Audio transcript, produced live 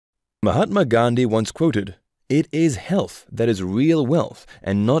Mahatma Gandhi once quoted, "It is health that is real wealth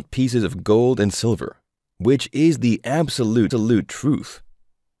and not pieces of gold and silver," which is the absolute truth.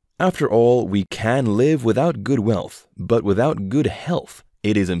 After all, we can live without good wealth, but without good health,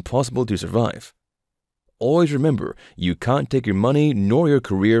 it is impossible to survive. Always remember, you can't take your money nor your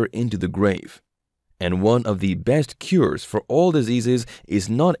career into the grave. And one of the best cures for all diseases is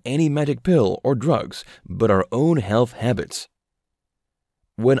not any magic pill or drugs, but our own health habits.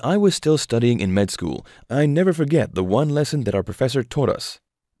 When I was still studying in med school, I never forget the one lesson that our professor taught us.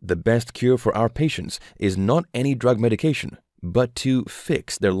 The best cure for our patients is not any drug medication, but to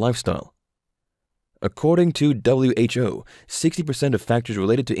fix their lifestyle. According to WHO, 60% of factors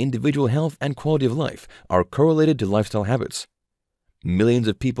related to individual health and quality of life are correlated to lifestyle habits. Millions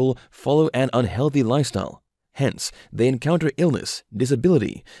of people follow an unhealthy lifestyle. Hence, they encounter illness,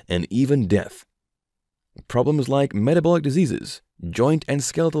 disability, and even death. Problems like metabolic diseases, joint and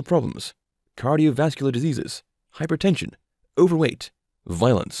skeletal problems, cardiovascular diseases, hypertension, overweight,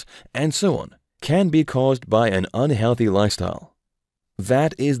 violence, and so on can be caused by an unhealthy lifestyle.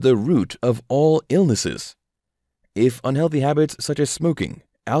 That is the root of all illnesses. If unhealthy habits such as smoking,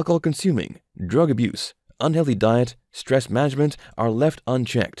 alcohol consuming, drug abuse, unhealthy diet, stress management are left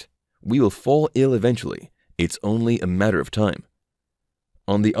unchecked, we will fall ill eventually. It's only a matter of time.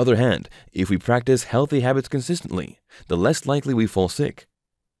 On the other hand, if we practice healthy habits consistently, the less likely we fall sick.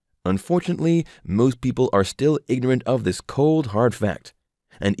 Unfortunately, most people are still ignorant of this cold, hard fact.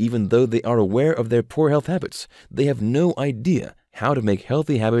 And even though they are aware of their poor health habits, they have no idea how to make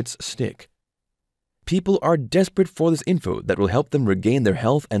healthy habits stick. People are desperate for this info that will help them regain their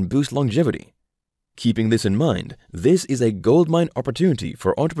health and boost longevity. Keeping this in mind, this is a goldmine opportunity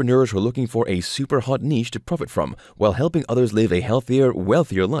for entrepreneurs who are looking for a super hot niche to profit from while helping others live a healthier,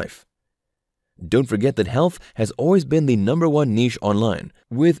 wealthier life. Don't forget that health has always been the #1 niche online,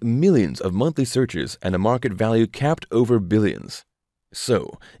 with millions of monthly searches and a market value capped over billions.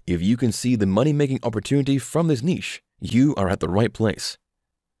 So, if you can see the money-making opportunity from this niche, you are at the right place.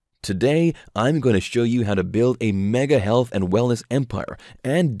 Today, I'm going to show you how to build a mega health and wellness empire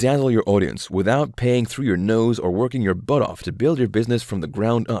and dazzle your audience without paying through your nose or working your butt off to build your business from the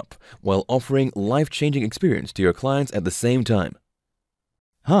ground up, while offering life-changing experience to your clients at the same time.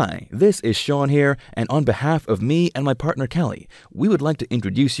 Hi, this is Sean here, and on behalf of me and my partner Callie, we would like to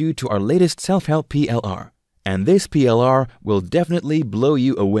introduce you to our latest self-help PLR. And this PLR will definitely blow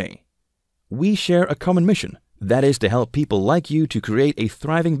you away. We share a common mission. That is to help people like you to create a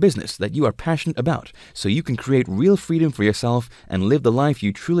thriving business that you are passionate about, so you can create real freedom for yourself and live the life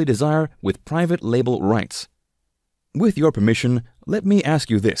you truly desire with private label rights. With your permission, let me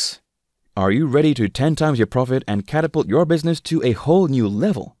ask you this. Are you ready to 10 times your profit and catapult your business to a whole new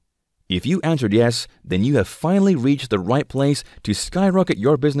level? If you answered yes, then you have finally reached the right place to skyrocket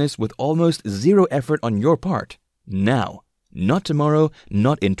your business with almost zero effort on your part. Now, not tomorrow,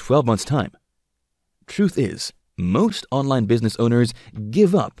 not in 12 months' time. Truth is, most online business owners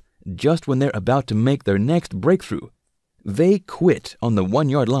give up just when they're about to make their next breakthrough. They quit on the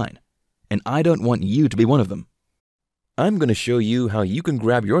 1-yard line, and I don't want you to be one of them. I'm going to show you how you can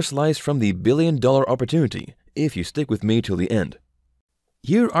grab your slice from the billion-dollar opportunity if you stick with me till the end.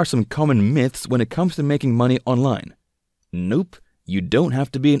 Here are some common myths when it comes to making money online. Nope, you don't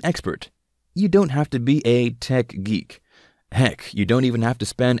have to be an expert. You don't have to be a tech geek. Heck, you don't even have to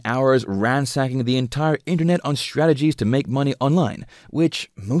spend hours ransacking the entire internet on strategies to make money online, which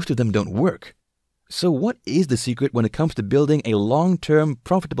most of them don't work. So what is the secret when it comes to building a long-term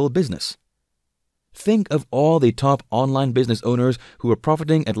profitable business? Think of all the top online business owners who are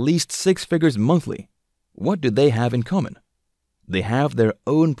profiting at least 6 figures monthly. What do they have in common? They have their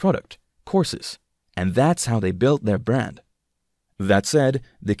own product, courses, and that's how they built their brand. That said,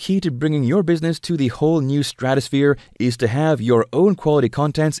 the key to bringing your business to the whole new stratosphere is to have your own quality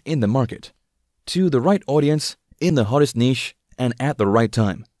contents in the market, to the right audience, in the hottest niche, and at the right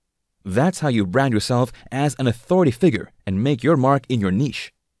time. That's how you brand yourself as an authority figure and make your mark in your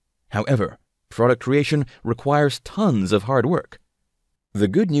niche. However, product creation requires tons of hard work. The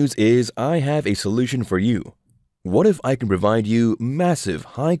good news is I have a solution for you. What if I can provide you massive,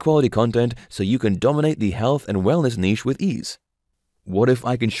 high-quality content so you can dominate the health and wellness niche with ease? What if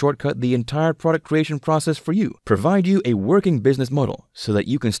I can shortcut the entire product creation process for you, provide you a working business model so that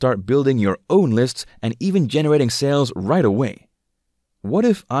you can start building your own lists and even generating sales right away? What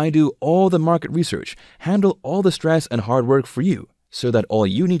if I do all the market research, handle all the stress and hard work for you, so that all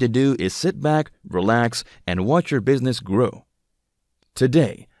you need to do is sit back, relax, and watch your business grow?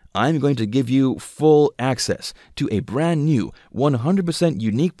 Today, I'm going to give you full access to a brand new 100%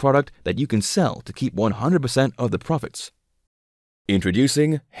 unique product that you can sell to keep 100% of the profits.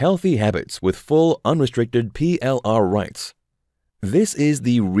 Introducing Healthy Habits with full unrestricted PLR rights. This is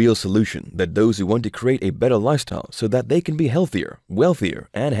the real solution that those who want to create a better lifestyle so that they can be healthier, wealthier,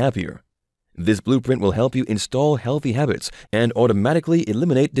 and happier. This blueprint will help you install healthy habits and automatically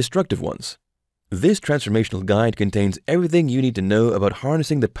eliminate destructive ones. This transformational guide contains everything you need to know about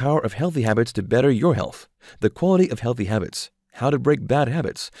harnessing the power of healthy habits to better your health, the quality of healthy habits, how to break bad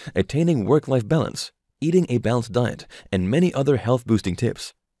habits, attaining work-life balance, eating a balanced diet, and many other health-boosting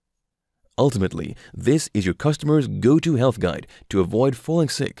tips. Ultimately, this is your customer's go-to health guide to avoid falling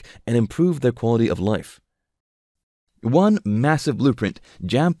sick and improve their quality of life. One massive blueprint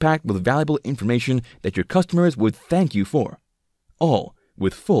jam-packed with valuable information that your customers would thank you for, all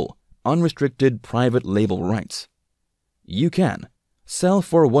with full, unrestricted private label rights. You can sell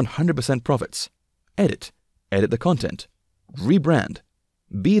for 100% profits, edit the content, rebrand,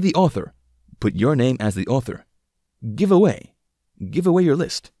 be the author, put your name as the author, give away your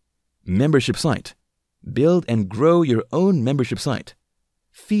list, membership site, build and grow your own membership site,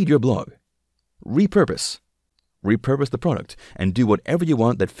 feed your blog, repurpose the product and do whatever you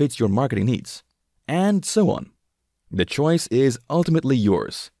want that fits your marketing needs, and so on. The choice is ultimately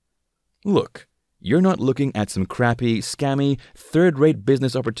yours. Look, you're not looking at some crappy, scammy, third-rate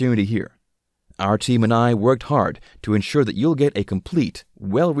business opportunity here. Our team and I worked hard to ensure that you'll get a complete,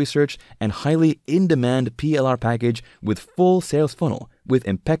 well-researched, and highly in-demand PLR package with full sales funnel, with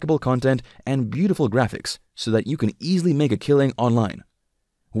impeccable content and beautiful graphics so that you can easily make a killing online.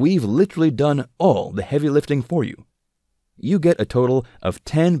 We've literally done all the heavy lifting for you. You get a total of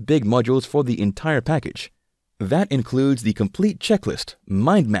 10 big modules for the entire package. That includes the complete checklist,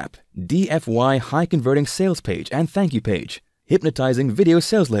 mind map, DFY high-converting sales page and thank you page, hypnotizing video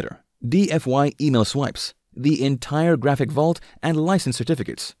sales letter, DFY email swipes, the entire graphic vault, and license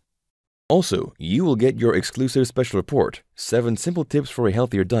certificates. Also, you will get your exclusive special report, 7 simple tips for a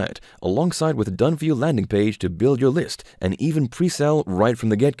healthier diet, alongside with a done-for-you landing page to build your list and even pre-sell right from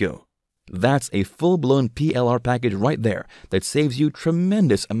the get-go. That's a full-blown PLR package right there that saves you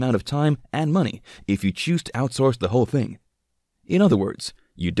tremendous amount of time and money if you choose to outsource the whole thing. In other words,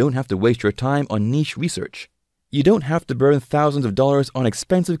 you don't have to waste your time on niche research. You don't have to burn thousands of dollars on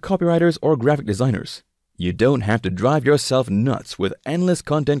expensive copywriters or graphic designers. You don't have to drive yourself nuts with endless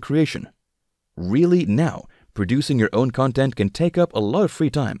content creation. Really now, producing your own content can take up a lot of free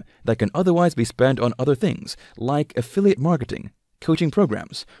time that can otherwise be spent on other things like affiliate marketing, coaching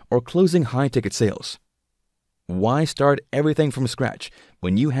programs, or closing high-ticket sales. Why start everything from scratch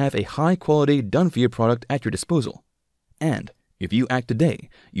when you have a high-quality, done-for-you product at your disposal? And if you act today,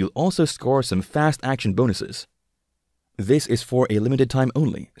 you'll also score some fast-action bonuses. This is for a limited time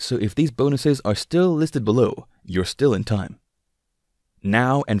only, so if these bonuses are still listed below, you're still in time.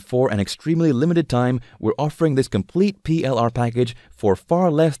 Now and for an extremely limited time, we're offering this complete PLR package for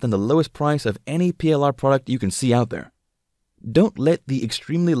far less than the lowest price of any PLR product you can see out there. Don't let the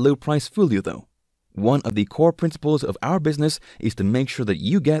extremely low price fool you though. One of the core principles of our business is to make sure that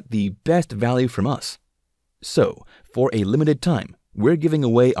you get the best value from us. So, for a limited time, we're giving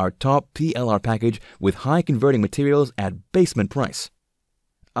away our top PLR package with high converting materials at basement price.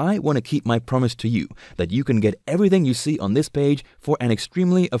 I want to keep my promise to you that you can get everything you see on this page for an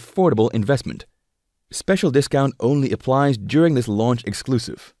extremely affordable investment. Special discount only applies during this launch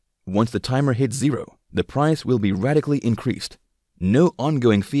exclusive. Once the timer hits 0, the price will be radically increased. No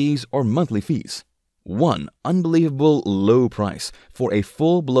ongoing fees or monthly fees. One unbelievable low price for a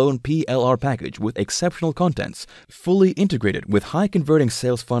full-blown PLR package with exceptional contents, fully integrated with high-converting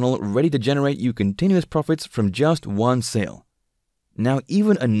sales funnel ready to generate you continuous profits from just one sale. Now,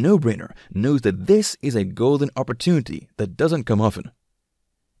 even a no-brainer knows that this is a golden opportunity that doesn't come often.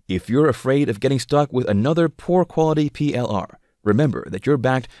 If you're afraid of getting stuck with another poor-quality PLR, remember that you're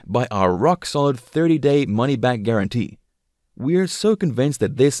backed by our rock-solid 30-day money-back guarantee. We're so convinced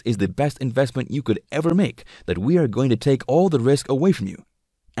that this is the best investment you could ever make that we are going to take all the risk away from you.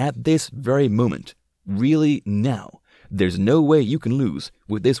 At this very moment, really now, there's no way you can lose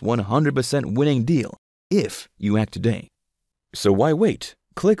with this 100% winning deal if you act today. So why wait?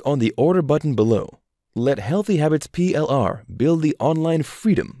 Click on the order button below. Let Healthy Habits PLR build the online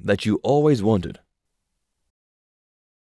freedom that you always wanted.